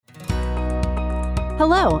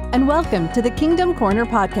Hello, and welcome to the Kingdom Corner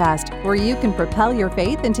podcast, where you can propel your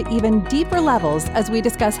faith into even deeper levels as we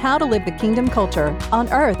discuss how to live the kingdom culture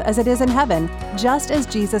on earth as it is in heaven, just as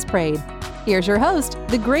Jesus prayed. Here's your host,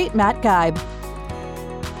 the great Matt Geib.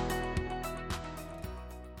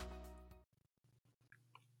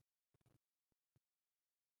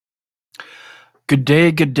 Good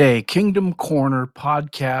day, Kingdom Corner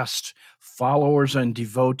podcast followers and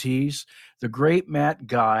devotees. The great Matt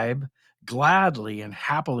Geib, gladly and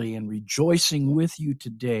happily and rejoicing with you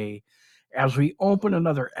today as we open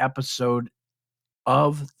another episode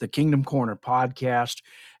of the Kingdom Corner podcast,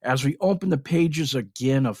 as we open the pages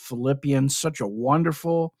again of Philippians, such a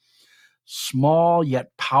wonderful, small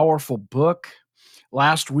yet powerful book.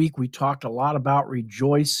 Last week we talked a lot about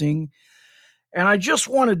rejoicing. And I just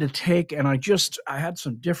wanted to take, I had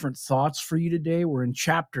some different thoughts for you today. We're in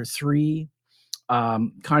chapter 3,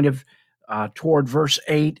 toward verse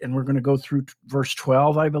 8, and we're going to go through verse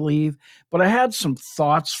 12, I believe. But I had some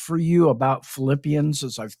thoughts for you about Philippians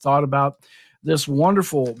as I've thought about this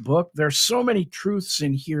wonderful book. There's so many truths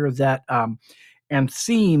in here that, and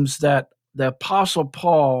themes that the Apostle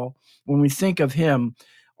Paul, when we think of him,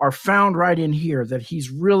 are found right in here that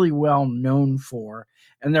he's really well known for.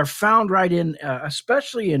 And they're found right in,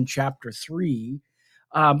 especially in chapter 3.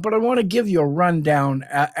 But I want to give you a rundown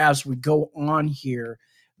as we go on here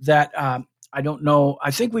that I don't know, I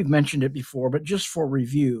think we've mentioned it before, but just for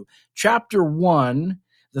review. Chapter 1,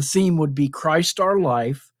 the theme would be Christ our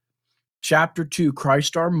life. Chapter 2,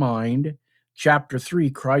 Christ our mind. Chapter 3,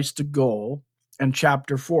 Christ the goal. And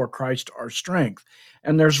chapter 4, Christ our strength.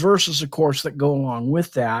 And there's verses, of course, that go along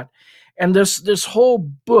with that. And this whole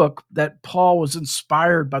book that Paul was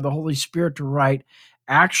inspired by the Holy Spirit to write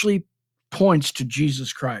actually points to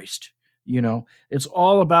Jesus Christ. You know, it's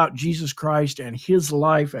all about Jesus Christ and his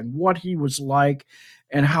life and what he was like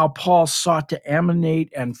and how Paul sought to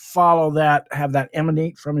emanate and follow that, have that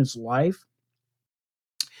emanate from his life.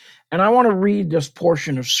 And I want to read this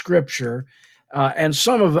portion of scripture, and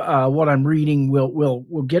some of what I'm reading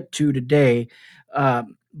we'll get to today.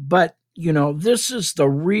 But you know, this is the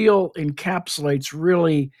real encapsulates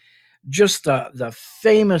really just the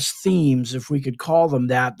famous themes, if we could call them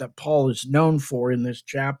that Paul is known for in this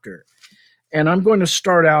chapter. And I'm going to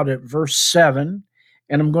start out at verse 7,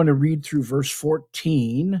 and I'm going to read through verse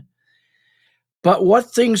 14. But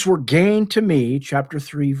what things were gained to me, chapter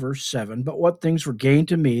 3, verse 7, but what things were gained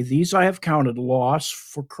to me, these I have counted loss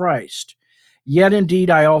for Christ. Yet indeed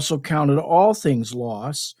I also counted all things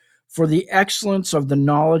loss for the excellence of the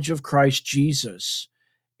knowledge of Christ Jesus.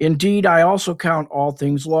 Indeed, I also count all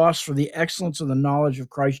things lost for the excellence of the knowledge of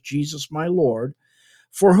Christ Jesus my Lord,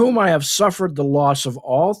 for whom I have suffered the loss of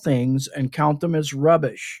all things and count them as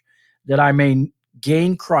rubbish, that I may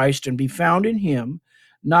gain Christ and be found in him,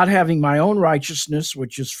 not having my own righteousness,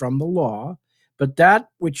 which is from the law, but that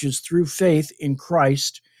which is through faith in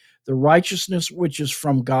Christ, the righteousness which is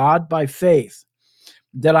from God by faith,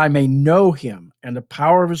 that I may know him and the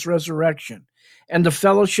power of his resurrection and the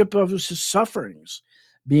fellowship of his sufferings,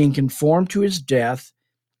 being conformed to his death,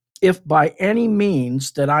 if by any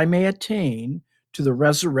means that I may attain to the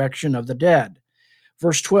resurrection of the dead.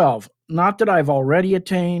 Verse 12, not that I've already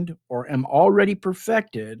attained or am already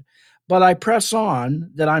perfected, but I press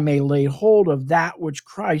on that I may lay hold of that which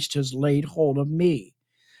Christ has laid hold of me.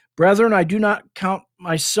 Brethren, I do not count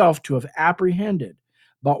myself to have apprehended,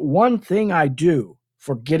 but one thing I do,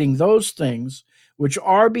 forgetting those things which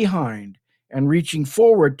are behind and reaching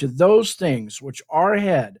forward to those things which are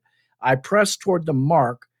ahead, I press toward the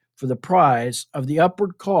mark for the prize of the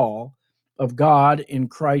upward call of God in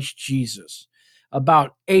Christ Jesus.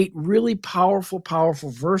 About 8 really powerful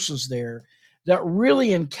verses there that really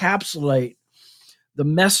encapsulate the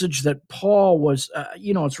message that Paul was,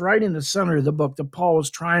 it's right in the center of the book that Paul was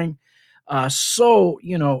trying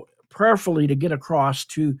prayerfully to get across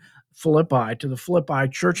to Philippi, to the Philippi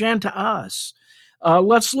church, and to us.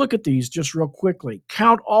 Let's look at these just real quickly.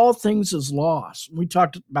 Count all things as loss. We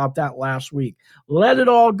talked about that last week. Let it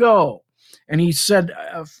all go. And he said,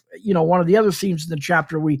 one of the other themes in the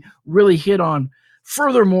chapter we really hit on,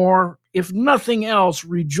 furthermore, if nothing else,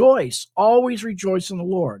 rejoice. Always rejoice in the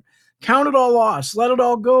Lord. Count it all loss. Let it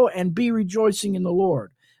all go and be rejoicing in the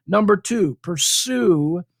Lord. Number 2,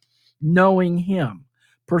 pursue knowing him.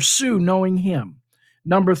 Pursue knowing him.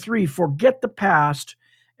 Number 3, forget the past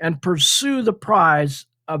and pursue the prize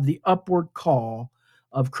of the upward call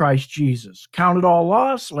of Christ Jesus. Count it all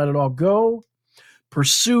loss, let it all go.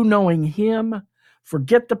 Pursue knowing him,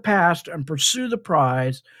 forget the past, and pursue the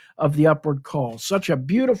prize of the upward call. Such a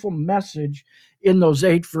beautiful message in those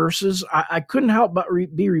 8 verses. I couldn't help but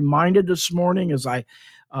be reminded this morning as I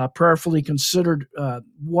prayerfully considered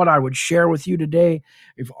what I would share with you today.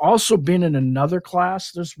 I've also been in another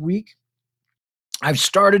class this week. I've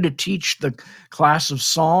started to teach the class of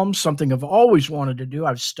Psalms, something I've always wanted to do.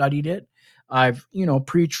 I've studied it. I've,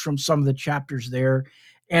 preached from some of the chapters there.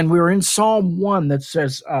 And we're in Psalm 1 that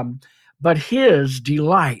says, but his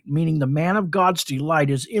delight, meaning the man of God's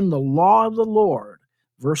delight, is in the law of the Lord,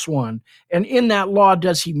 verse 1. And in that law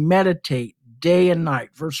does he meditate day and night,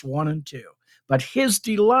 verse 1 and 2. But his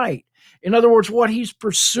delight, in other words, what he's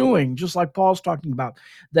pursuing, just like Paul's talking about,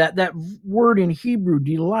 that word in Hebrew,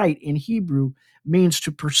 delight in Hebrew, means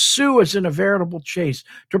to pursue as in a veritable chase,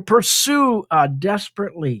 to pursue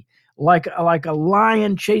desperately, like a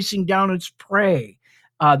lion chasing down its prey,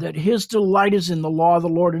 that his delight is in the law of the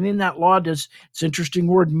Lord. And in that law it's an interesting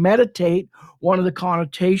word, meditate. One of the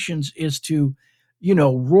connotations is to,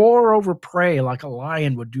 roar over prey like a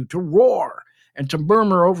lion would do, to roar and to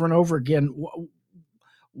murmur over and over again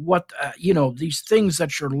what these things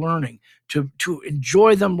that you're learning, to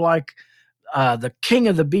enjoy them like the king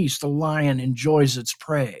of the beast, the lion, enjoys its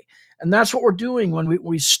prey. And that's what we're doing when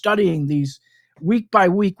we're studying these week by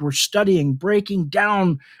week. We're studying, breaking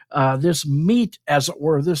down this meat, as it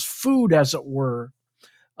were, this food, as it were,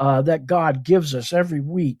 that God gives us every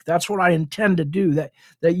week. That's what I intend to do, that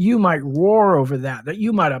you might roar over that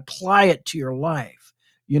you might apply it to your life.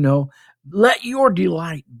 Let your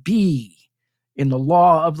delight be in the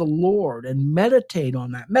law of the Lord, and meditate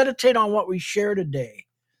on that. Meditate on what we share today.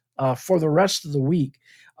 For the rest of the week.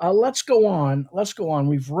 Let's go on.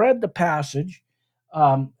 We've read the passage,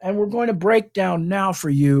 and we're going to break down now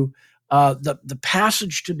for you the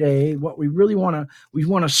passage today. What we really want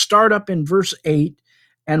to start up in verse 8,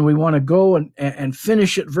 and we want to go and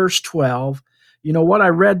finish at verse 12. What I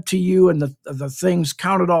read to you, and the things: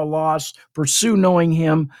 count it all loss, pursue knowing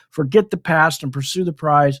him, forget the past, and pursue the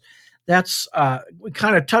prize. That's we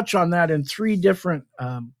kind of touch on that in three different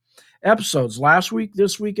episodes, last week,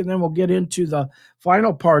 this week, and then we'll get into the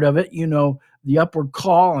final part of it, the upward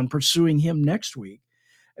call and pursuing him next week.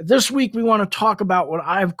 This week, we want to talk about what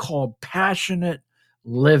I've called passionate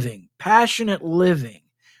living.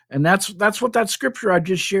 And that's what that scripture I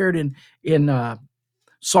just shared in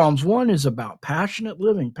Psalms 1 is about. Passionate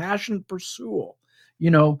living, passionate pursual.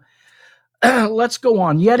 Let's go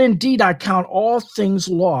on. Yet indeed I count all things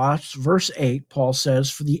lost, verse 8, Paul says,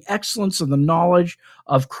 for the excellence of the knowledge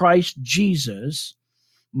of Christ Jesus,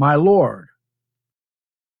 my Lord,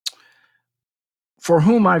 for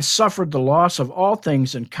whom I've suffered the loss of all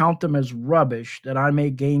things and count them as rubbish, that I may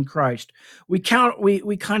gain Christ. We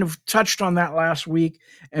kind of touched on that last week,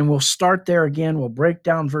 and we'll start there again. We'll break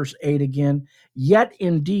down verse 8 again. Yet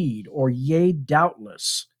indeed, or yea,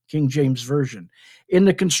 doubtless, King James Version. In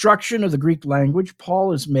the construction of the Greek language,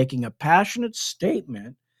 Paul is making a passionate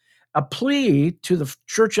statement, a plea to the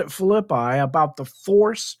church at Philippi about the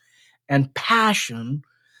force and passion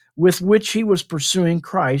with which he was pursuing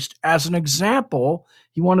Christ. As an example,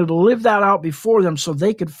 he wanted to live that out before them so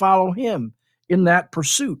they could follow him in that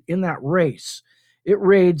pursuit, in that race. It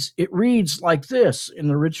reads like this in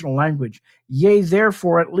the original language: yea,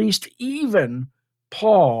 therefore, at least even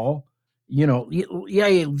Paul,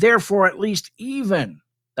 yea, therefore, at least even.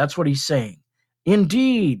 That's what he's saying.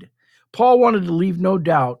 Indeed, Paul wanted to leave no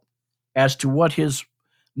doubt as to what his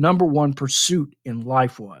number one pursuit in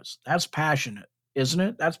life was. That's passionate, isn't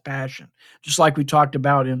it? That's passion. Just like we talked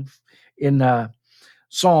about in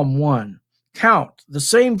Psalm 1. Count, the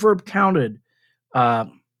same verb counted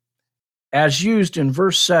as used in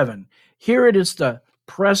verse 7. Here it is the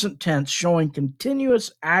present tense, showing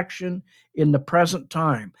continuous action in the present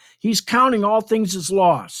time. He's counting all things as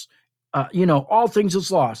loss. All things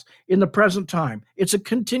as loss in the present time. It's a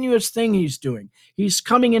continuous thing he's doing. He's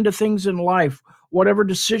coming into things in life, whatever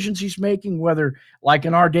decisions he's making, whether, like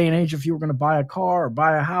in our day and age, if you were going to buy a car or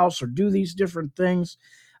buy a house or do these different things,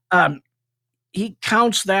 he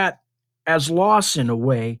counts that as loss in a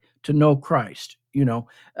way to know Christ.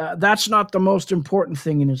 That's not the most important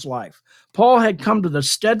thing in his life. Paul had come to the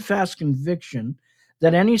steadfast conviction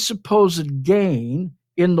that any supposed gain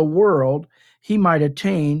in the world he might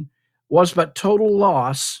attain was but total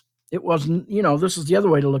loss. It wasn't, this is the other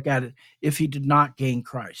way to look at it, if he did not gain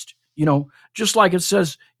Christ. Just like it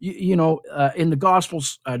says, in the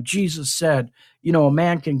Gospels, Jesus said, a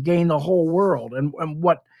man can gain the whole world. And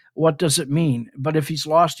what does it mean? But if he's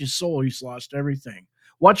lost his soul, he's lost everything.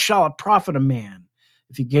 What shall it profit a man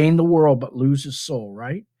if he gain the world but lose his soul,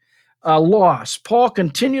 right? Loss. Paul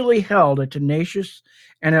continually held a tenacious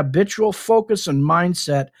and habitual focus and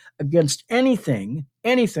mindset against anything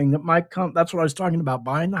that might come. That's what I was talking about,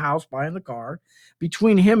 buying the house, buying the car,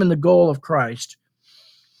 between him and the goal of Christ.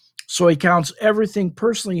 So he counts everything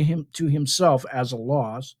personally to himself as a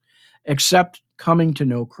loss, except coming to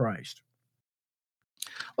know Christ.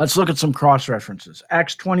 Let's look at some cross references.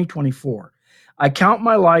 Acts 20:24. I count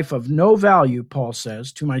my life of no value, Paul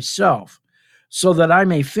says, to myself, so that I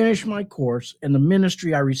may finish my course in the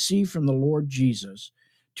ministry I received from the Lord Jesus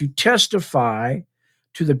to testify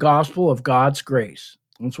to the gospel of God's grace.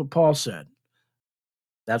 That's what Paul said.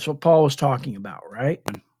 That's what Paul was talking about, right?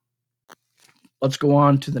 Let's go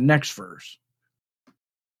on to the next verse.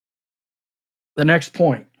 The next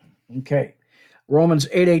point. Okay. Romans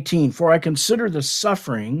 8:18. For I consider the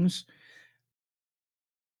sufferings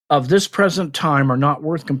of this present time are not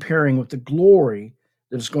worth comparing with the glory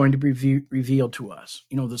that is going to be revealed to us.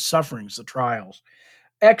 You know, the sufferings, the trials.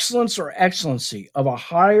 Excellence or excellency of a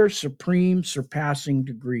higher, supreme, surpassing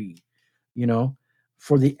degree. You know,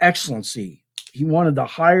 for the excellency. He wanted the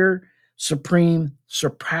higher, supreme,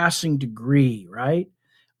 surpassing degree, right?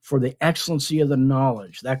 For the excellency of the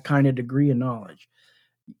knowledge, that kind of degree of knowledge.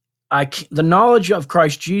 The knowledge of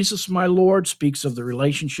Christ Jesus, my Lord, speaks of the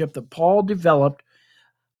relationship that Paul developed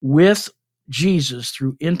with Jesus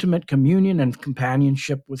through intimate communion and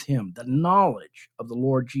companionship with him, the knowledge of the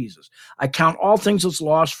Lord Jesus. I count all things as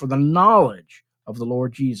lost for the knowledge of the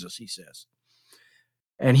Lord Jesus, he says.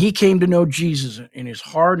 And he came to know Jesus in his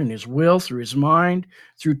heart and his will, through his mind,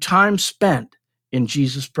 through time spent in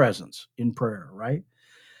Jesus' presence in prayer, right?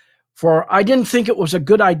 For I didn't think it was a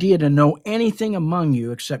good idea to know anything among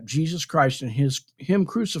you except Jesus Christ and him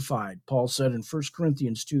crucified, Paul said in 1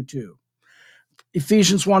 Corinthians 2:2.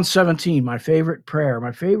 Ephesians 1:17, my favorite prayer,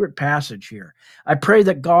 my favorite passage here. I pray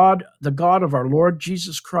that God, the God of our Lord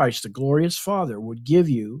Jesus Christ, the glorious Father, would give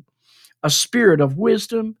you a spirit of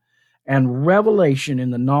wisdom and revelation in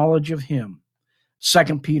the knowledge of him.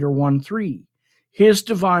 2 Peter 1:3, his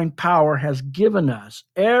divine power has given us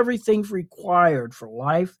everything required for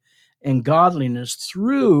life and godliness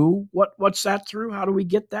through, what's that through? How do we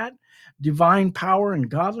get that? Divine power and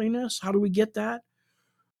godliness? How do we get that?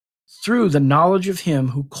 Through the knowledge of him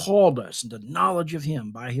who called us, the knowledge of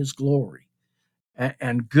him by his glory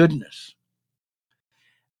and goodness.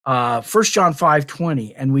 1 John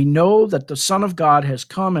 5:20, and we know that the Son of God has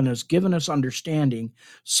come and has given us understanding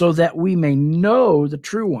so that we may know the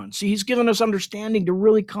true one. See, he's given us understanding to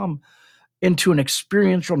really come into an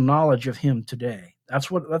experiential knowledge of him today. That's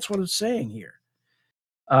what it's saying here.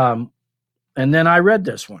 And then I read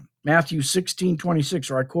this one, Matthew 16:26,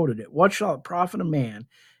 or I quoted it. What shall it profit a man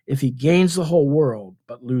if he gains the whole world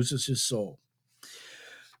but loses his soul?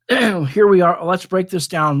 Here we are. Let's break this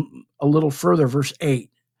down a little further. Verse 8.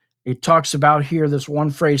 It talks about here this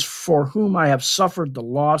one phrase, for whom I have suffered the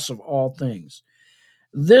loss of all things.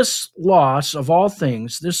 This loss of all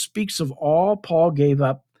things, this speaks of all Paul gave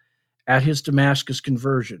up at his Damascus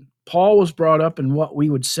conversion. Paul was brought up in what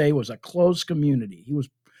we would say was a close community. He was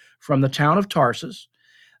from the town of Tarsus.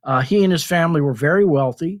 He and his family were very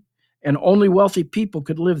wealthy, and only wealthy people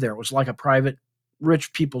could live there. It was like a private,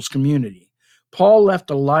 rich people's community. Paul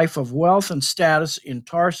left a life of wealth and status in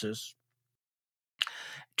Tarsus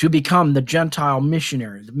to become the Gentile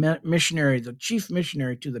missionary, the chief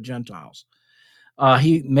missionary to the Gentiles.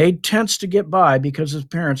 He made tents to get by because his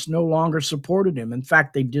parents no longer supported him. In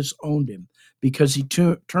fact, they disowned him because he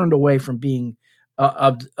turned away from being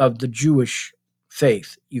of the Jewish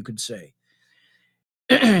faith, you could say.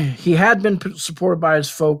 He had been supported by his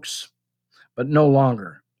folks, but no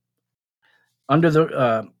longer.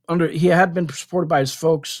 He had been supported by his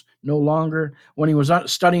folks no longer when he was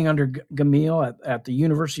studying under Gamaliel at the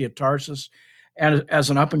University of Tarsus and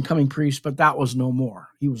as an up-and-coming priest, but that was no more.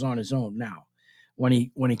 He was on his own now when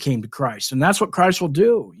he came to Christ. And that's what Christ will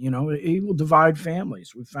do. You know, he will divide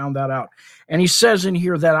families. We found that out. And he says in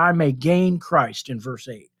here that I may gain Christ in verse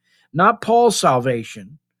 8. Not Paul's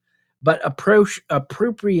salvation, but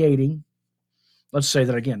appropriating, let's say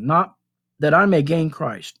that again, not that I may gain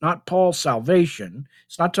Christ, not Paul's salvation.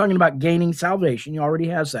 It's not talking about gaining salvation. He already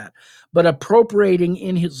has that. But appropriating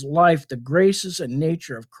in his life the graces and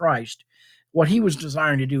nature of Christ, what he was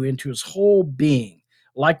desiring to do into his whole being,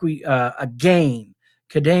 like a gain,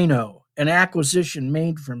 kadeno, an acquisition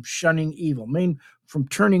made from shunning evil, made from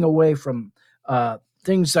turning away from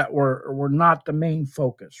things that were not the main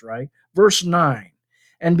focus, right? Verse 9,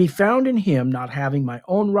 and be found in him, not having my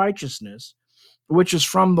own righteousness, which is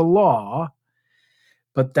from the law,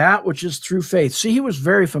 but that which is through faith. See, he was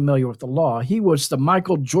very familiar with the law. He was the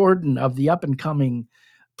Michael Jordan of the up-and-coming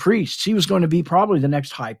priests. He was going to be probably the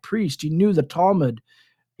next high priest. He knew the Talmud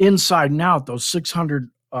inside and out, those 600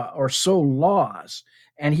 or so laws.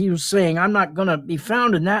 And he was saying, I'm not going to be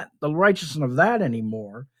found in that, the righteousness of that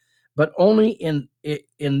anymore, but only in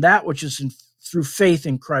that which is through faith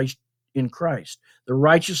in Christ. The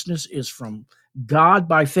righteousness is from God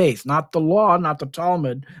by faith, not the law, not the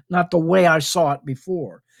Talmud, not the way I saw it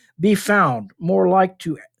before. Be found, more like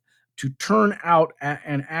to turn out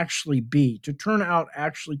and actually be, to turn out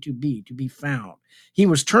actually to be found. He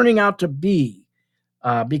was turning out to be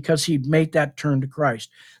because he made that turn to Christ.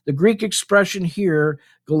 The Greek expression here,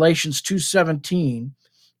 Galatians 2:17,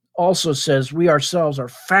 also says we ourselves are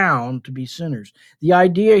found to be sinners. The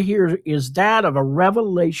idea here is that of a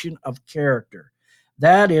revelation of character.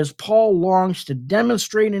 That is, Paul longs to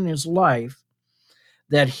demonstrate in his life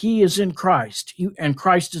that he is in Christ and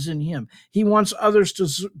Christ is in him. He wants others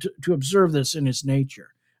to observe this in his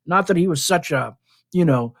nature. Not that he was such a,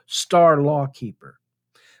 star law keeper.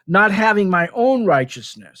 Not having my own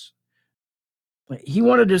righteousness. He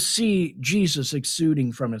wanted to see Jesus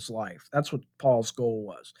exuding from his life. That's what Paul's goal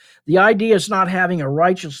was. The idea is not having a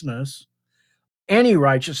righteousness, any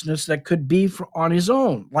righteousness that could be on his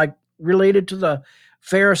own, like related to the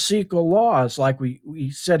Pharisaical laws, like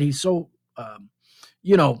we said he so,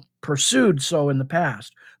 pursued so in the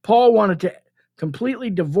past. Paul wanted to completely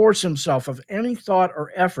divorce himself of any thought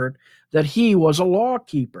or effort that he was a law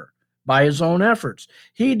keeper by his own efforts.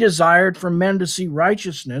 He desired for men to see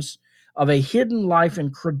righteousness of a hidden life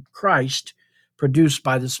in Christ produced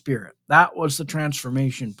by the Spirit. That was the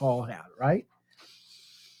transformation Paul had, right?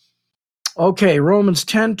 Okay, Romans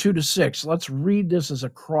 10:2-6. Let's read this as a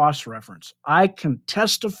cross-reference. I can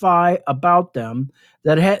testify about them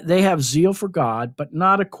that they have zeal for God, but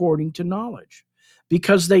not according to knowledge,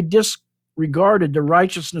 because they disregarded the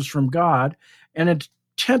righteousness from God and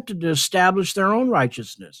attempted to establish their own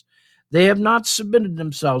righteousness. They have not submitted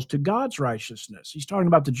themselves to God's righteousness. He's talking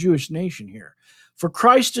about the Jewish nation here. For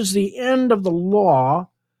Christ is the end of the law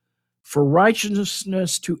for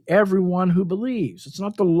righteousness to everyone who believes. It's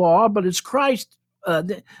not the law, but it's Christ.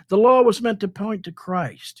 The law was meant to point to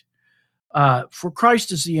Christ. For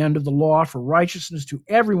Christ is the end of the law for righteousness to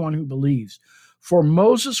everyone who believes. For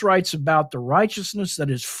Moses writes about the righteousness that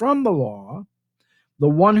is from the law. The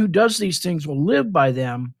one who does these things will live by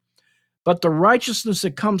them. But the righteousness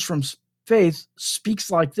that comes from faith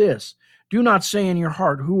speaks like this. Do not say in your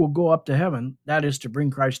heart, who will go up to heaven? That is to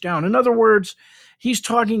bring Christ down. In other words, he's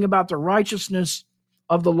talking about the righteousness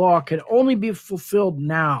of the law can only be fulfilled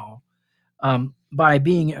now by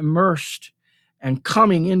being immersed and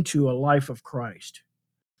coming into a life of Christ.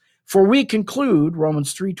 For we conclude,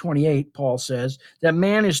 Romans 3:28, Paul says, that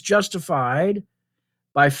man is justified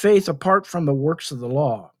by faith apart from the works of the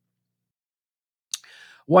law.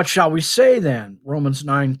 What shall we say then? Romans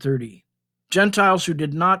 9:30. Gentiles who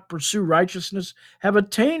did not pursue righteousness have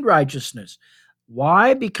attained righteousness.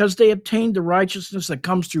 Why? Because they obtained the righteousness that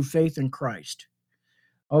comes through faith in Christ.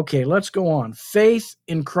 Okay, let's go on. Faith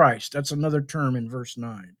in Christ. That's another term in verse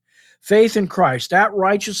 9. Faith in Christ, that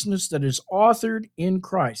righteousness that is authored in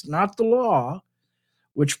Christ, not the law,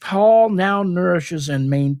 which Paul now nourishes and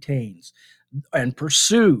maintains and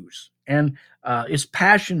pursues and is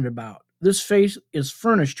passionate about. This faith is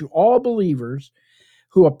furnished to all believers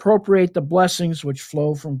who appropriate the blessings which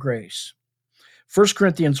flow from grace. 1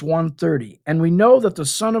 Corinthians 1:30, and we know that the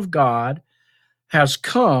Son of God has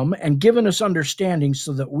come and given us understanding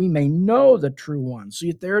so that we may know the true one.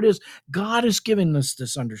 See, there it is. God has given us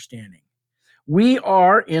this understanding. We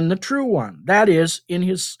are in the true one. That is, in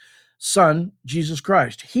his Son, Jesus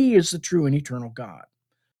Christ. He is the true and eternal God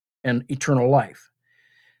and eternal life.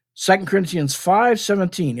 2 Corinthians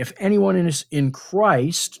 5:17, if anyone is in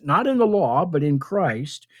Christ, not in the law, but in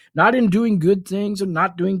Christ, not in doing good things and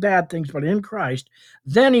not doing bad things, but in Christ,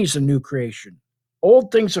 then he's a new creation.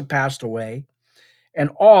 Old things have passed away, and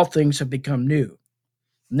all things have become new.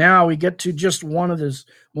 Now we get to just one of the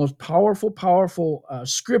most powerful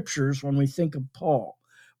scriptures when we think of Paul.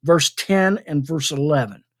 Verse 10 and verse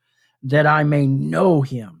 11, that I may know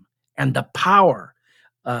him and the power,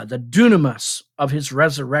 the dunamis of his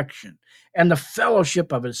resurrection, and the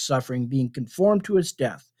fellowship of his suffering, being conformed to his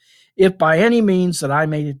death, if by any means that I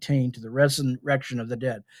may attain to the resurrection of the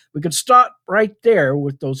dead. We could stop right there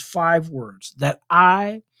with those 5 words, that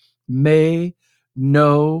I may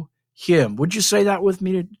know him. Would you say that with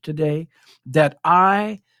me today? That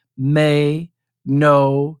I may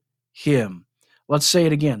know him. Let's say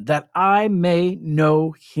it again, that I may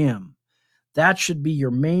know him. That should be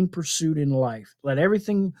your main pursuit in life. Let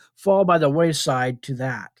everything fall by the wayside to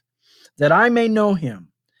that I may know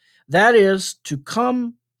him. That is to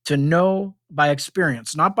come to know by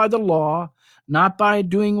experience, not by the law, not by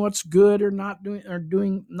doing what's good or not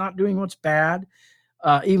doing what's bad,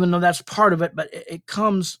 even though that's part of it. But it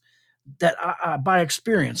comes that by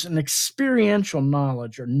experience, an experiential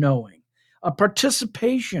knowledge or knowing, a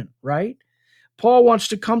participation, right? Paul wants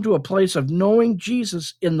to come to a place of knowing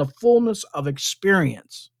Jesus in the fullness of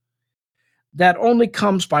experience that only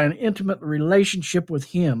comes by an intimate relationship with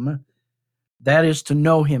him. That is to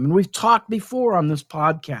know him. And we've talked before on this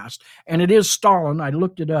podcast, and it is Stalin, I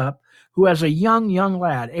looked it up, who as a young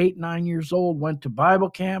lad, 8, 9 years old, went to Bible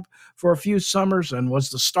camp for a few summers and was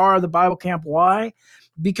the star of the Bible camp. Why?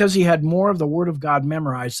 Because he had more of the Word of God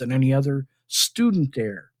memorized than any other student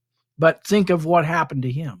there. But think of what happened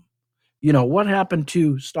to him. What happened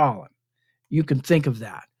to Stalin? You can think of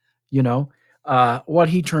that, what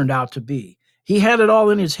he turned out to be. He had it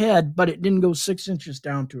all in his head, but it didn't go 6 inches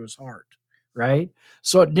down to his heart, right?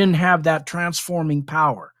 So it didn't have that transforming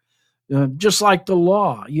power. Just like the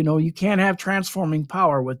law, you can't have transforming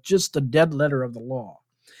power with just the dead letter of the law.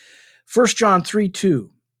 1 John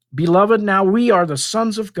 3:2, Beloved, now we are the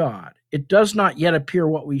sons of God. It does not yet appear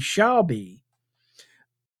what we shall be,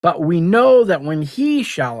 but we know that when he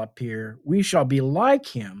shall appear, we shall be like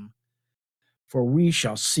him, for we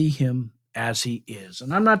shall see him as he is.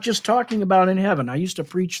 And I'm not just talking about in heaven. I used to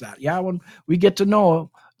preach that. Yeah, when we get to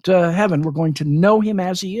heaven, we're going to know him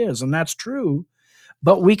as he is, and that's true,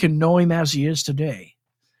 but we can know him as he is today.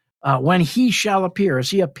 When he shall appear, is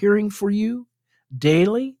he appearing for you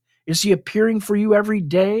daily? Is he appearing for you every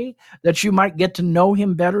day that you might get to know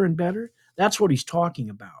him better and better? That's what he's talking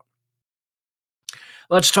about.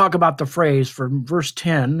 Let's talk about the phrase from verse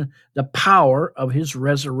 10, the power of his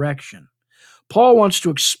resurrection. Paul wants to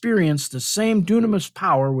experience the same dunamis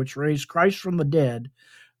power which raised Christ from the dead,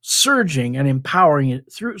 surging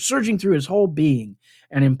through his whole being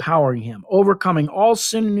and empowering him, overcoming all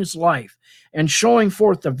sin in his life and showing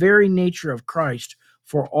forth the very nature of Christ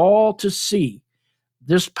for all to see.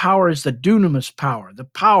 This power is the dunamis power,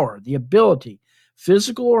 the ability,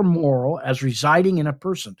 physical or moral, as residing in a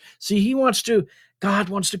person. See, God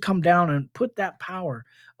wants to come down and put that power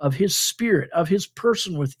of his spirit, of his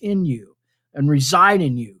person within you and reside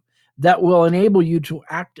in you that will enable you to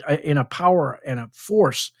act in a power and a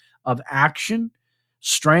force of action,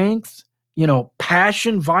 strength,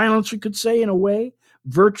 passion, violence, we could say in a way,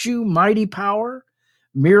 virtue, mighty power,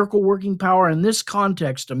 miracle working power. In this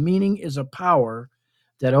context, a meaning is a power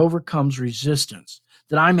that overcomes resistance,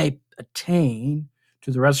 that I may attain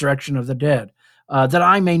to the resurrection of the dead, that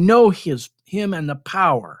I may know him and the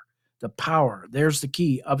power, there's the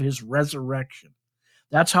key of his resurrection.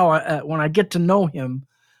 That's how when I get to know him,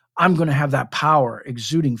 I'm going to have that power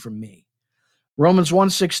exuding from me. Romans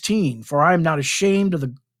 1:16, for I am not ashamed of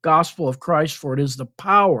the gospel of Christ, for it is the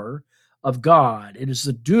power of God. It is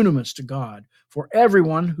the dunamis to God for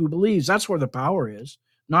everyone who believes. That's where the power is,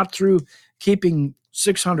 not through keeping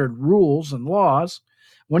 600 rules and laws.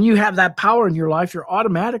 When you have that power in your life, you're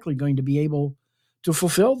automatically going to be able to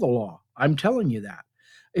fulfill the law. I'm telling you that.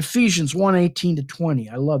 Ephesians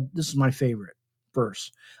 1:18-20. This is my favorite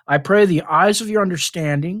verse. I pray the eyes of your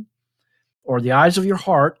understanding, or the eyes of your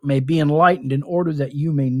heart, may be enlightened in order that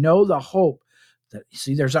you may know the hope that,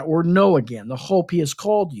 see, there's that word know again, the hope he has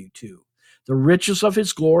called you to, the riches of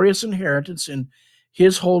his glorious inheritance in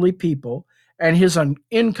his holy people, and his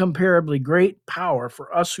incomparably great power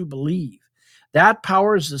for us who believe. That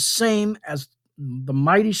power is the same as the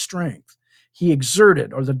mighty strength he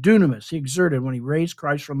exerted, or the dunamis he exerted when he raised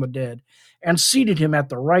Christ from the dead and seated him at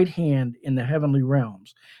the right hand in the heavenly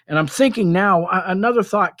realms. And I'm thinking now, another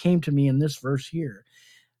thought came to me in this verse here.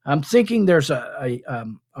 I'm thinking there's a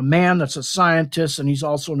man that's a scientist, and he's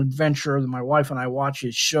also an adventurer. My wife and I watch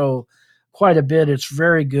his show quite a bit. It's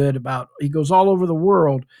very good. He goes all over the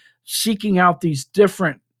world seeking out these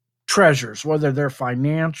different treasures, whether they're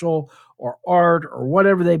financial or art or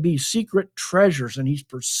whatever they be, secret treasures, and he's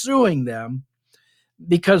pursuing them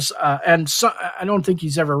because, I don't think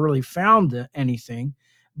he's ever really found anything,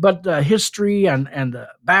 but the history and the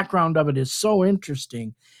background of it is so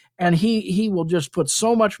interesting, and he will just put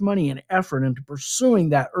so much money and effort into pursuing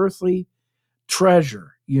that earthly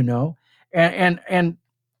treasure, and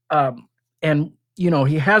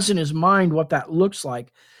he has in his mind what that looks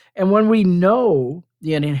like. And when we know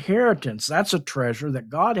an inheritance, that's a treasure that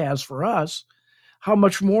God has for us, how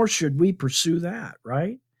much more should we pursue that,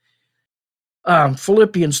 right?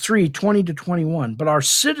 Philippians 3:20-21. But our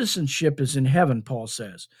citizenship is in heaven, Paul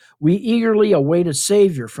says. We eagerly await a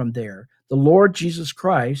Savior from there, the Lord Jesus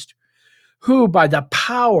Christ, who, by the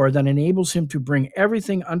power that enables him to bring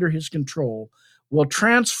everything under his control, will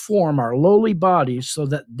transform our lowly bodies so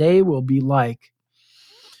that they will be like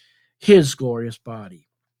his glorious body.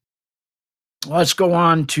 Let's go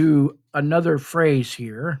on to another phrase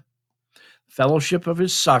here. Fellowship of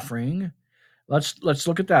his suffering. Let's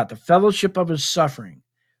look at that. The fellowship of his suffering.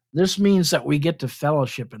 This means that we get to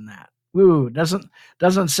fellowship in that. Ooh, doesn't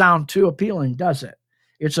sound too appealing, does it?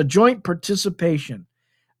 It's a joint participation.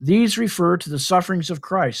 These refer to the sufferings of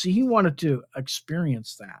Christ. See, he wanted to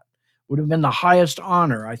experience that. Would have been the highest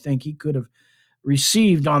honor I think he could have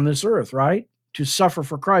received on this earth, right? To suffer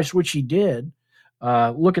for Christ, which he did.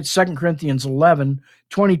 Look at 2 Corinthians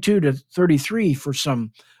 11:22-33 for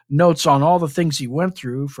some notes on all the things he went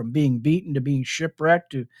through, from being beaten to being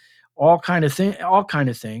shipwrecked to all kind of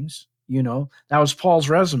things. That was Paul's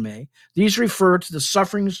resume. These refer to the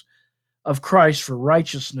sufferings of Christ for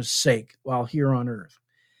righteousness' sake while here on earth.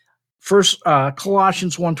 First,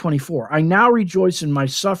 Colossians 1:24. I now rejoice in my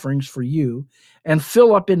sufferings for you and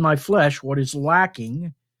fill up in my flesh what is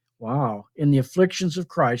lacking, in the afflictions of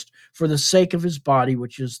Christ for the sake of his body,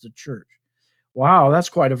 which is the church. Wow, that's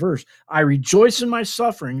quite a verse. I rejoice in my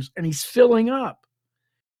sufferings, and he's filling up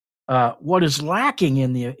what is lacking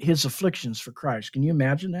in his afflictions for Christ. Can you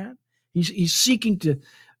imagine that? He's seeking to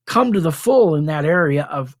come to the full in that area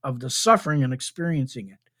of the suffering and experiencing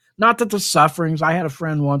it. Not that the sufferings, I had a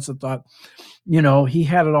friend once that thought, he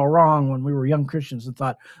had it all wrong when we were young Christians, and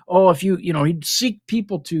thought, if he'd seek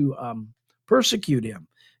people to persecute him.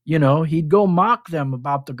 He'd go mock them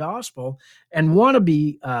about the gospel and want to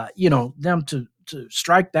be, them to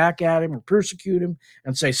strike back at him or persecute him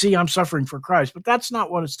and say, see, I'm suffering for Christ. But that's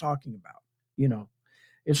not what it's talking about.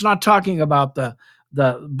 It's not talking about the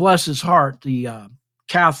bless his heart, the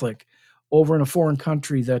Catholic over in a foreign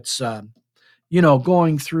country that's,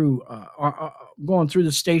 going through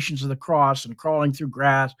the stations of the cross and crawling through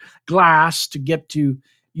glass to get to,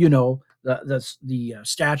 the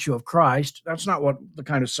statue of Christ. That's not what the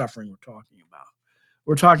kind of suffering we're talking about.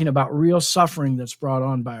 We're talking about real suffering that's brought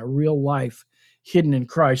on by a real life hidden in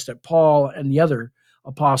Christ that Paul and the other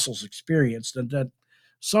apostles experienced, and that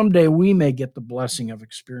someday we may get the blessing of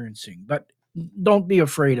experiencing. But don't be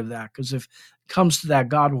afraid of that, because if it comes to that,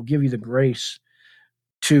 God will give you the grace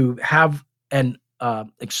to have and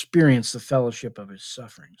experience the fellowship of his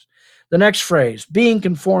sufferings. The next phrase, being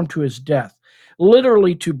conformed to his death,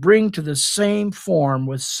 literally to bring to the same form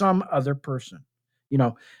with some other person.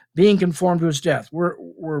 Being conformed to his death.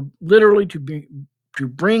 We're literally to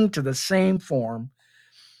bring to the same form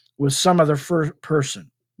with some other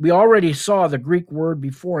person. We already saw the Greek word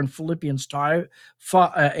before in Philippians 2,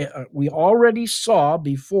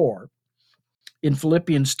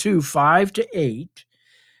 5-8,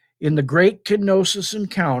 in the great kenosis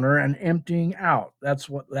encounter and emptying out. That's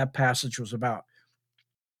what that passage was about.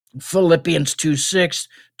 Philippians 2:6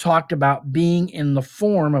 talked about being in the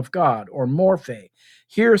form of God, or morphe.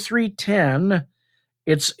 Here 3:10,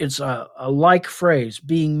 it's a like phrase,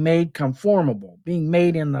 being made conformable, being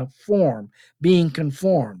made in the form, being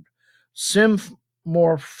conformed. Symformizo.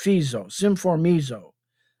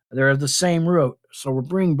 They're the same root. So we're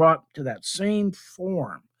being brought to that same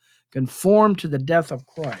form, conformed to the death of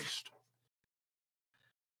Christ.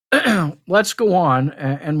 Let's go on,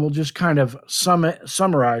 and we'll just kind of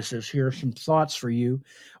summarize this here, some thoughts for you.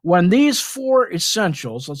 When these four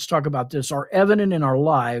essentials, let's talk about this, are evident in our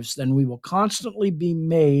lives, then we will constantly be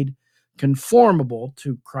made conformable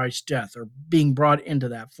to Christ's death, or being brought into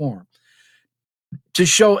that form. To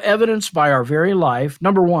show evidence by our very life,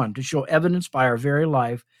 number one, to show evidence by our very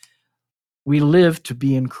life, we live to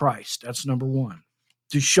be in Christ. That's number one.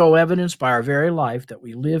 To show evidence by our very life that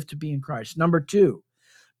we live to be in Christ. Number two,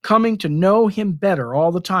 coming to know him better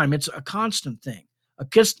all the time. It's a constant thing, a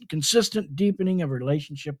consistent deepening of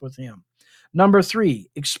relationship with him. Number three,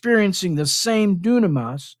 experiencing the same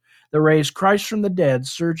dunamis that raised Christ from the dead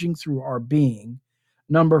surging through our being.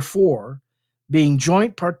 Number four, being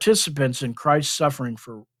joint participants in Christ's suffering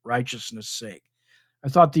for righteousness' sake. I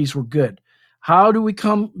thought these were good. How do we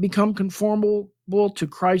become conformable to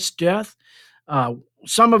Christ's death?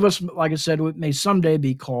 Some of us, like I said, may someday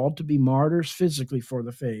be called to be martyrs physically for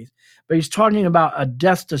the faith, but he's talking about a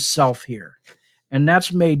death to self here, and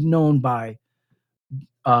that's made known by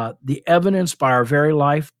the evidence by our very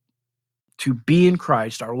life to be in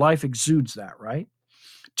Christ. Our life exudes that, right?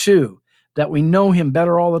 Two, that we know him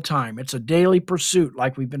better all the time. It's a daily pursuit,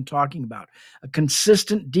 like we've been talking about, a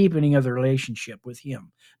consistent deepening of the relationship with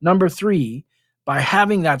him. Number three, by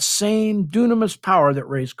having that same dunamis power that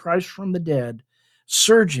raised Christ from the dead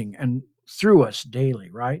surging and through us daily,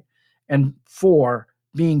 right? And four,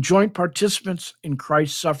 being joint participants in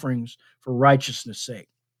Christ's sufferings for righteousness' sake.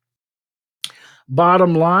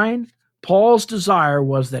 Bottom line, Paul's desire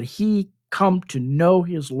was that he come to know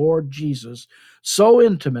his Lord Jesus so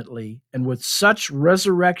intimately and with such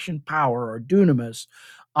resurrection power, or dunamis,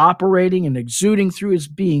 operating and exuding through his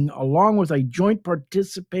being, along with a joint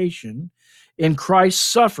participation in Christ's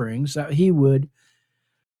sufferings, that he would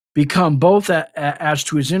become both as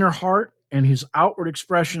to his inner heart and his outward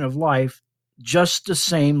expression of life, just the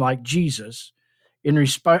same like Jesus, in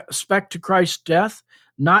respect to Christ's death,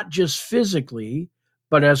 not just physically,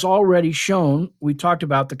 but as already shown, we talked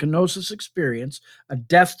about the kenosis experience, a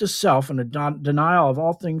death to self and a denial of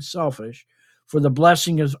all things selfish for the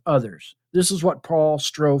blessing of others. This is what Paul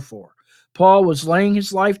strove for. Paul was laying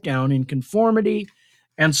his life down in conformity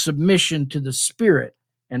and submission to the spirit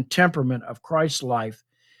and temperament of Christ's life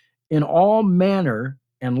in all manner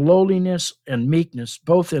and lowliness and meekness,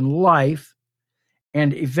 both in life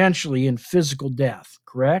and eventually in physical death.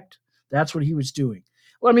 Correct? That's what he was doing.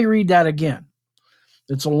 Let me read that again.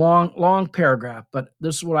 It's a long paragraph, but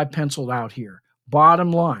this is what I penciled out here.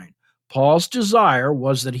 Bottom line, Paul's desire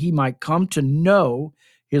was that he might come to know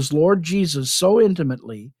his Lord Jesus so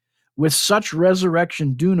intimately, with such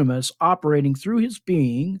resurrection dunamis operating through his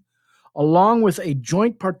being, along with a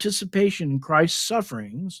joint participation in Christ's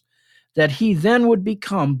sufferings, that he then would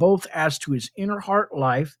become, both as to his inner heart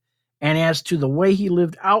life and as to the way he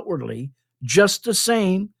lived outwardly, just the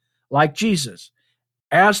same like Jesus,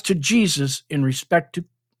 as to Jesus in respect to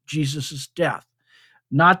Jesus' death.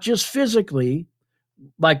 Not just physically,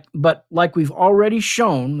 but like we've already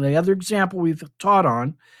shown, the other example we've taught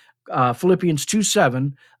on, Philippians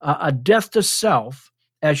 2:7, a death to self,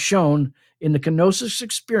 as shown in the kenosis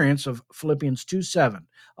experience of Philippians 2:7,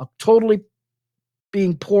 a totally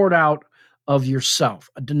being poured out of yourself,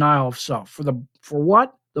 a denial of self. For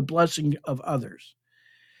what? The blessing of others.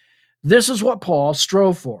 This is what Paul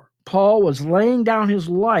strove for. Paul was laying down his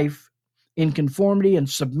life in conformity and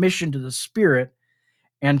submission to the spirit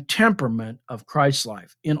and temperament of Christ's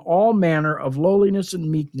life, in all manner of lowliness and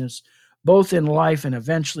meekness, both in life and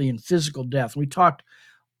eventually in physical death. We talked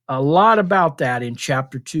a lot about that in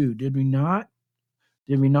chapter 2, did we not?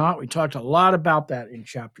 Did we not? We talked a lot about that in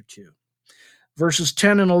chapter 2. Verses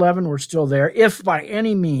 10 and 11, we're still there. If by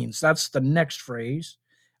any means, that's the next phrase,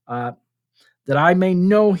 that I may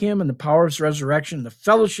know him and the power of his resurrection, the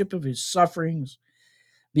fellowship of his sufferings,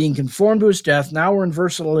 being conformed to his death. Now we're in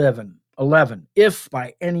verse 11. If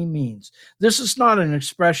by any means. This is not an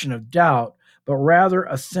expression of doubt, but rather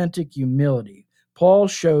authentic humility. Paul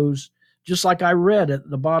shows, just like I read at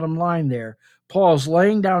the bottom line there, Paul's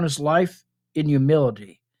laying down his life in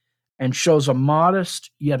humility and shows a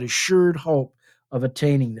modest yet assured hope of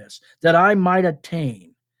attaining this, that I might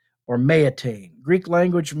attain or may attain. Greek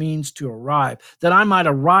language means to arrive, that I might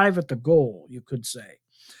arrive at the goal, you could say.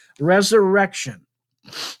 Resurrection.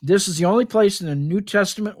 This is the only place in the New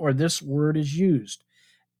Testament where this word is used.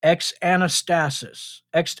 Ex-anastasis,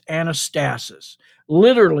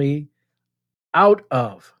 literally out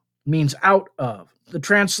of, means out of. The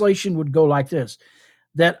translation would go like this,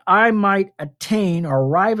 that I might attain or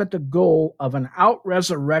arrive at the goal of an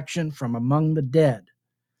out-resurrection from among the dead.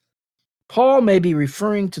 Paul may be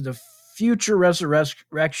referring to the future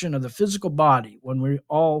resurrection of the physical body when we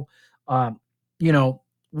all,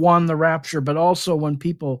 won the rapture, but also when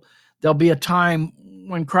there'll be a time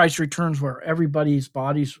when Christ returns where everybody's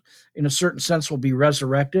bodies, in a certain sense, will be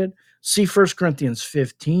resurrected. See 1 Corinthians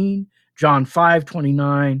 15, John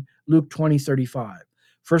 5:29, Luke 20:35.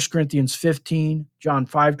 1 Corinthians 15, John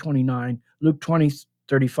 5:29, Luke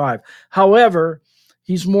 20:35. However,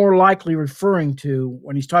 he's more likely referring to,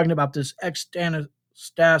 when he's talking about this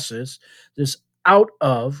ex-anastasis, this out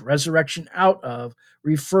of, resurrection out of,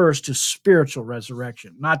 refers to spiritual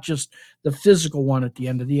resurrection, not just the physical one at the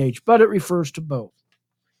end of the age, but it refers to both.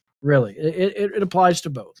 Really, it applies to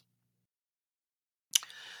both.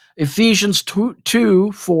 Ephesians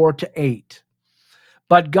 2:4-8.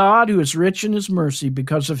 But God, who is rich in his mercy,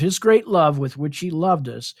 because of his great love with which he loved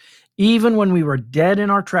us, even when we were dead in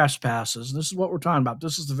our trespasses, this is what we're talking about.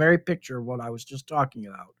 This is the very picture of what I was just talking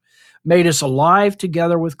about. Made us alive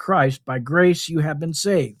together with Christ. By grace you have been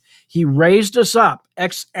saved. He raised us up,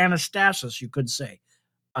 ex-anastasis, you could say,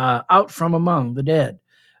 out from among the dead,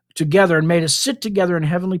 together, and made us sit together in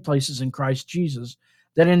heavenly places in Christ Jesus,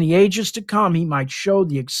 that in the ages to come he might show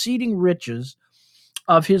the exceeding riches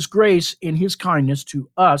of his grace in his kindness to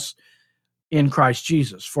us in Christ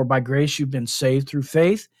Jesus. For by grace you've been saved through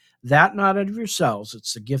faith, that not out of yourselves,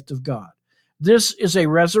 it's the gift of God. This is a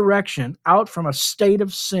resurrection out from a state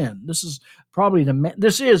of sin. This is, I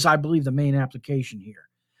believe, the main application here,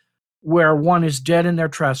 where one is dead in their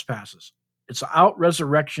trespasses. It's out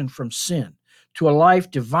resurrection from sin to a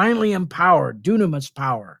life divinely empowered, dunamis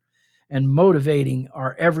power, and motivating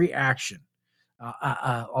our every action.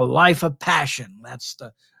 A life of passion. That's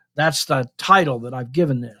the title that I've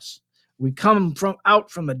given this. We come out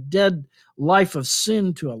from a dead life of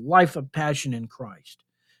sin to a life of passion in Christ.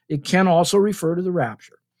 It can also refer to the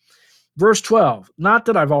rapture. Verse 12, not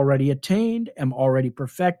that I've already attained, am already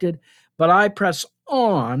perfected, but I press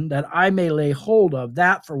on that I may lay hold of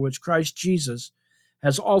that for which Christ Jesus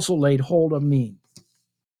has also laid hold of me.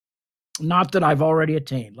 Not that I've already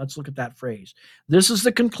attained. Let's look at that phrase. This is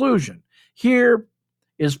the conclusion. Here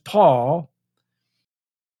is Paul.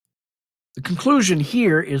 The conclusion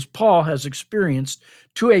here is Paul has experienced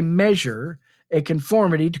to a measure a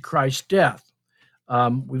conformity to Christ's death.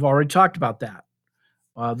 We've already talked about that.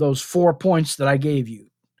 Those 4 points that I gave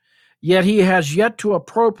you. Yet he has yet to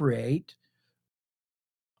appropriate,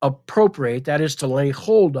 that is to lay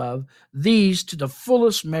hold of, these to the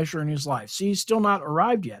fullest measure in his life. See, he's still not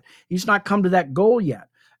arrived yet. He's not come to that goal yet.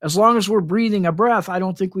 As long as we're breathing a breath, I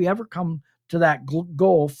don't think we ever come to that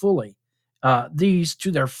goal fully, these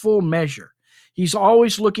to their full measure. He's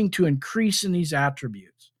always looking to increase in these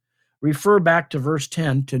attributes. Refer back to verse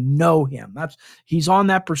 10, to know him. He's on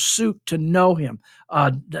that pursuit to know him.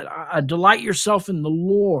 Delight yourself in the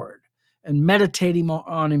Lord and meditating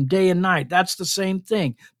on him day and night. That's the same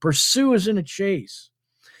thing. Pursue is in a chase.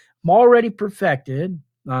 I'm already perfected,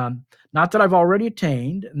 not that I've already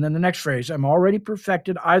attained. And then the next phrase, I'm already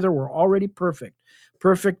perfected. Either we're already perfect.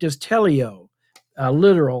 Perfect is teleo,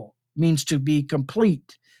 literal, means to be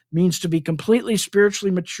complete, means to be completely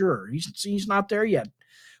spiritually mature. He's not there yet.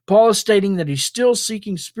 Paul is stating that he's still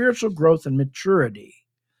seeking spiritual growth and maturity.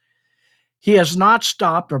 He has not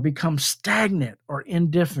stopped or become stagnant or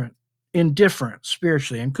indifferent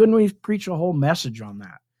spiritually. And couldn't we preach a whole message on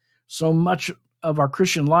that? So much of our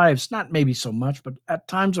Christian lives, not maybe so much, but at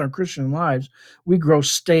times in our Christian lives, we grow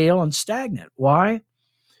stale and stagnant. Why?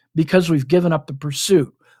 Because we've given up the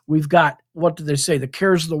pursuit. We've got, what do they say? The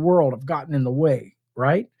cares of the world have gotten in the way,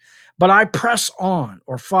 right? But I press on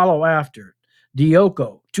or follow after.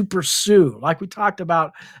 Dioko, to pursue, like we talked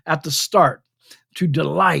about at the start, to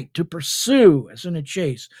delight, to pursue as in a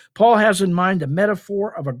chase. Paul has in mind the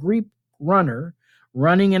metaphor of a Greek runner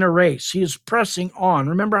running in a race. He is pressing on.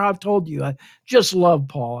 Remember how I've told you, I just love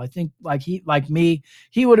Paul. I think like me,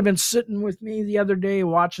 he would have been sitting with me the other day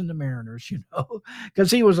watching the Mariners,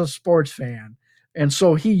 because he was a sports fan. And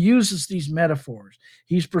so he uses these metaphors.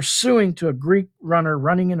 He's pursuing to a Greek runner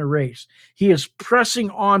running in a race. He is pressing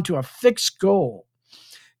on to a fixed goal,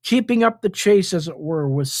 keeping up the chase, as it were,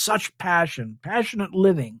 with such passion, passionate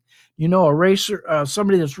living. A racer,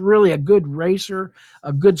 somebody that's really a good racer,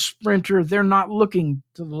 a good sprinter, they're not looking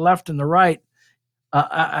to the left and the right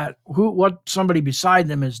at what somebody beside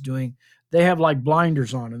them is doing. They have like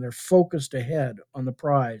blinders on, and they're focused ahead on the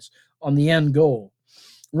prize, on the end goal.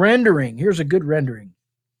 Rendering, here's a good rendering.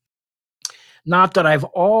 Not that I've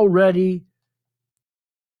already,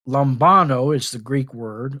 lambano is the Greek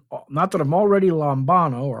word, not that I'm already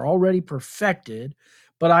lambano or already perfected,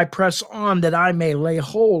 but I press on that I may lay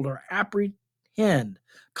hold or apprehend,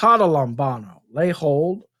 kata lambano, lay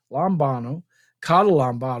hold, lambano, kata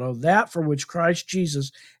lambano, that for which Christ Jesus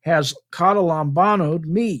has kata lambanoed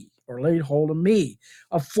me, or laid hold of me.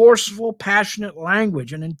 A forceful, passionate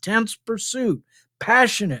language, an intense pursuit.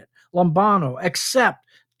 Passionate, lambano, accept,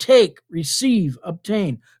 take, receive,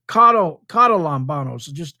 obtain. Kata lambano,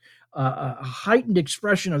 so just a heightened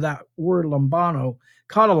expression of that word lambano,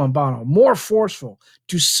 kata lambano, more forceful,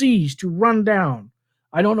 to seize, to run down.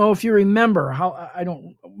 I don't know if you remember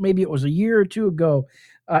maybe it was a year or two ago,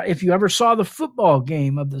 if you ever saw the football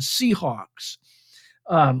game of the Seahawks.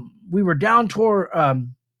 We were down toward,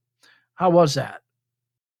 how was that?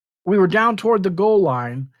 We were down toward the goal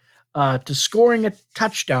line, to scoring a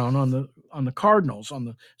touchdown on the Cardinals, on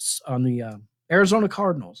the Arizona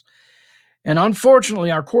Cardinals. And unfortunately,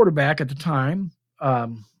 our quarterback at the time,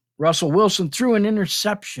 Russell Wilson, threw an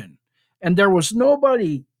interception. And there was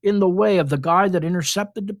nobody in the way of the guy that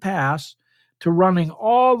intercepted the pass to running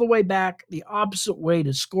all the way back the opposite way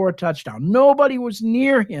to score a touchdown. Nobody was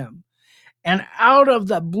near him. And out of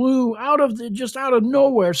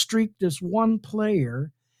nowhere, streaked this one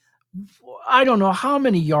player. I don't know how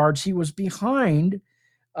many yards he was behind.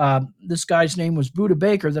 This guy's name was Buda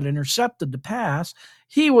Baker that intercepted the pass.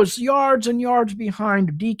 He was yards and yards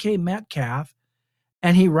behind DK Metcalf,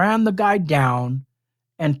 and he ran the guy down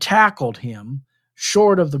and tackled him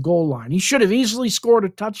short of the goal line. He should have easily scored a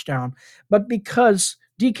touchdown, but because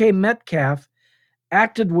DK Metcalf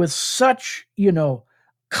acted with such,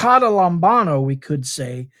 kata lambano, we could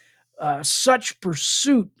say, such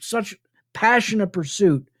pursuit, such passionate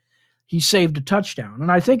pursuit, he saved a touchdown.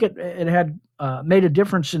 And I think it had made a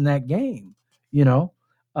difference in that game.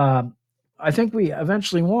 I think we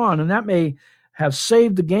eventually won, and that may have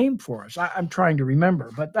saved the game for us. I'm trying to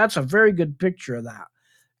remember, but that's a very good picture of that,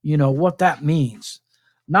 what that means.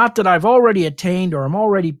 Not that I've already attained or I'm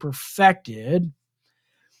already perfected,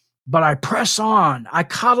 but I press on. I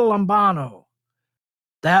catalambano,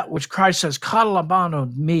 that which Christ has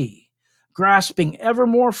catalambanoed me, grasping ever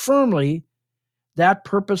more firmly that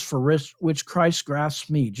purpose for which Christ grasps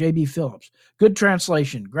me. J.B. Phillips. Good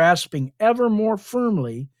translation. Grasping ever more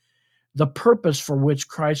firmly the purpose for which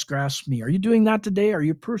Christ grasps me. Are you doing that today? Are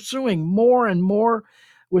you pursuing more and more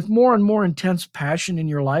with more and more intense passion in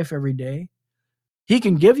your life every day? He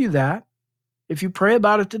can give you that. If you pray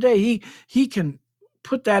about it today, he can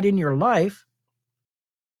put that in your life.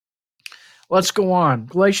 Let's go on.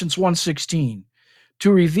 Galatians 1:16.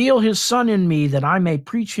 To reveal his son in me that I may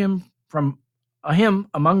preach him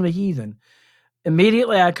among the heathen.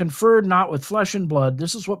 Immediately I conferred not with flesh and blood.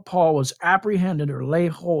 This is what Paul was apprehended or lay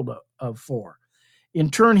hold of for. In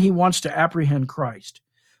turn, he wants to apprehend Christ.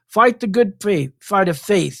 Fight the good fight of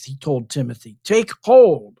faith, he told Timothy. Take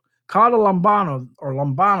hold, cauda lambano, or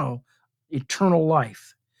lambano, eternal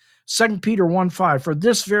life. 2 Peter 1:5, for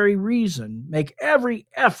this very reason, make every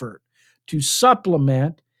effort to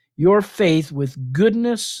supplement your faith with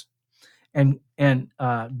goodness and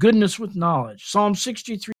goodness with knowledge. Psalm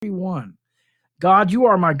 63:1. God, you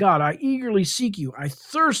are my God. I eagerly seek you. I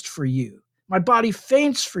thirst for you. My body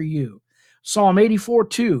faints for you. Psalm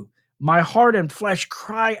 84:2. My heart and flesh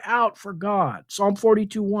cry out for God. Psalm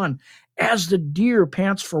 42:1. As the deer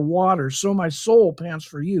pants for water, so my soul pants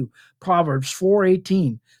for you. Proverbs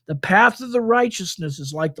 4:18. The path of the righteousness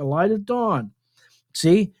is like the light of dawn.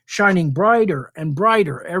 See, shining brighter and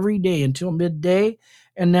brighter every day until midday.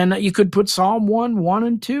 And then you could put Psalm 1:1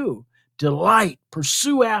 and 2. Delight,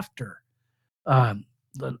 pursue after.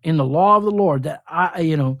 In the law of the Lord, that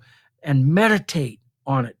and meditate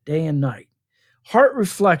on it day and night. Heart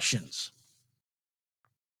reflections,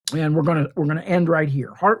 and we're gonna end right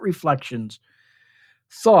here. Heart reflections.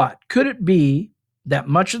 Thought: could it be that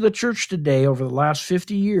much of the church today, over the last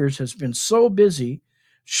 50 years, has been so busy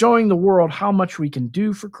showing the world how much we can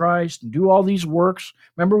do for Christ and do all these works?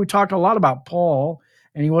 Remember, we talked a lot about Paul,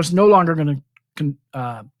 and he was no longer going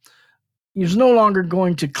to. He's no longer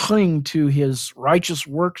going to cling to his righteous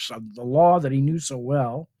works of the law that he knew so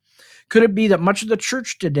well. Could it be that much of the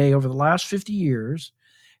church today over the last 50 years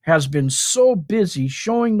has been so busy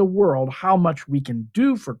showing the world how much we can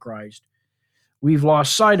do for Christ, we've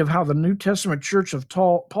lost sight of how the New Testament church of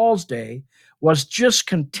Paul's day was just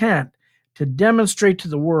content to demonstrate to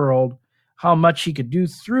the world how much he could do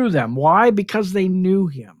through them. Why? Because they knew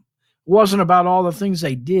him. It wasn't about all the things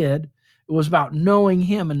they did. It was about knowing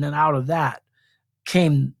him, and then out of that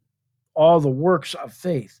came all the works of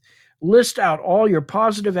faith. List out all your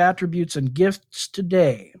positive attributes and gifts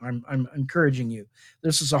today. I'm encouraging you.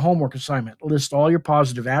 This is a homework assignment. List all your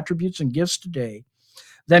positive attributes and gifts today.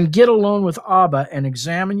 Then get alone with Abba and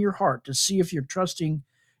examine your heart to see if you're trusting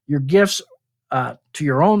your gifts to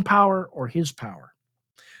your own power or his power.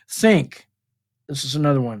 Think. This is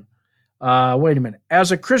another one. Wait a minute.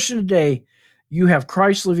 As a Christian today, you have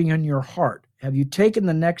Christ living in your heart. Have you taken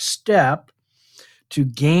the next step to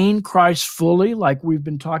gain Christ fully, like we've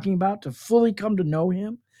been talking about, to fully come to know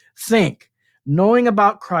him? Think. Knowing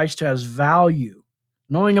about Christ has value.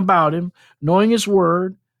 Knowing about him, knowing his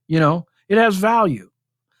word, it has value.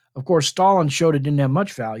 Of course, Stalin showed it didn't have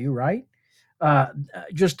much value, right?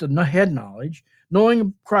 Just the head knowledge.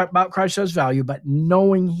 Knowing about Christ has value, but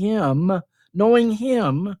knowing him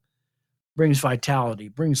brings vitality,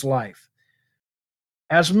 brings life.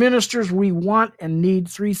 As ministers, we want and need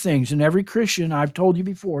three things. And every Christian, I've told you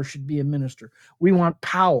before, should be a minister. We want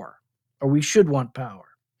power, or we should want power.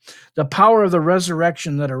 The power of the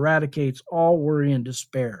resurrection that eradicates all worry and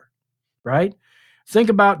despair, right? Think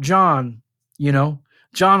about John, John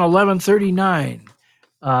 11:39,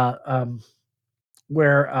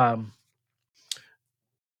 where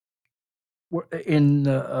in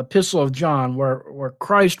the epistle of John, where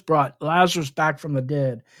Christ brought Lazarus back from the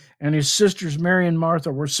dead, and his sisters Mary and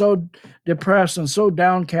Martha were so depressed and so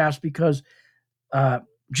downcast because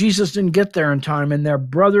Jesus didn't get there in time, and their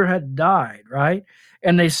brother had died, right?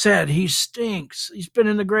 And they said, he stinks. He's been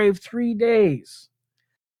in the grave 3 days.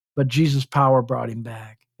 But Jesus' power brought him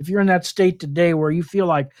back. If you're in that state today where you feel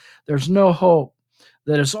like there's no hope,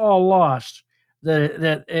 that it's all lost,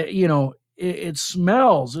 that it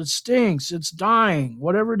smells, it stinks, it's dying,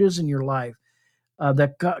 whatever it is in your life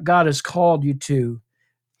that God has called you to,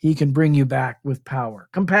 he can bring you back with power.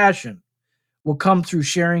 Compassion will come through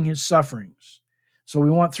sharing his sufferings. So we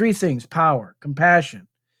want three things: power, compassion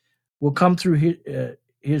will come through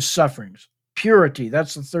his sufferings. Purity,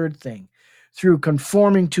 that's the third thing, through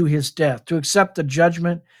conforming to his death, to accept the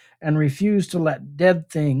judgment and refuse to let dead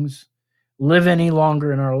things live any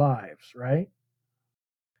longer in our lives, right?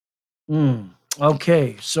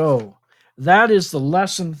 Okay, so That is the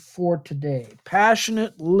lesson for today.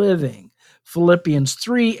 Passionate living. Philippians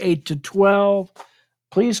 3, 8-12.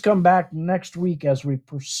 Please come back next week as we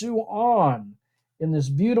pursue on in this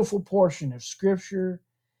beautiful portion of Scripture,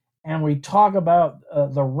 and we talk about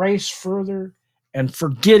the race further and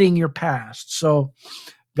forgetting your past. So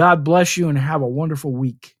God bless you and have a wonderful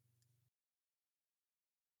week.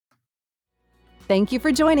 Thank you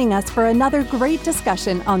for joining us for another great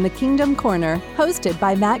discussion on the Kingdom Corner, hosted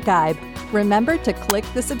by Matt Geib. Remember to click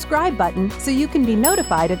the subscribe button so you can be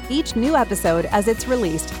notified of each new episode as it's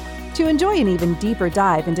released. To enjoy an even deeper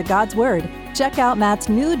dive into God's Word, check out Matt's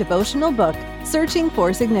new devotional book, Searching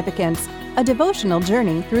for Significance, a devotional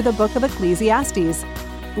journey through the book of Ecclesiastes.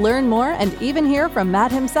 Learn more and even hear from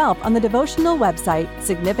Matt himself on the devotional website,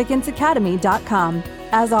 significanceacademy.com.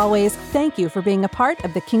 As always, thank you for being a part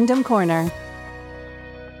of the Kingdom Corner.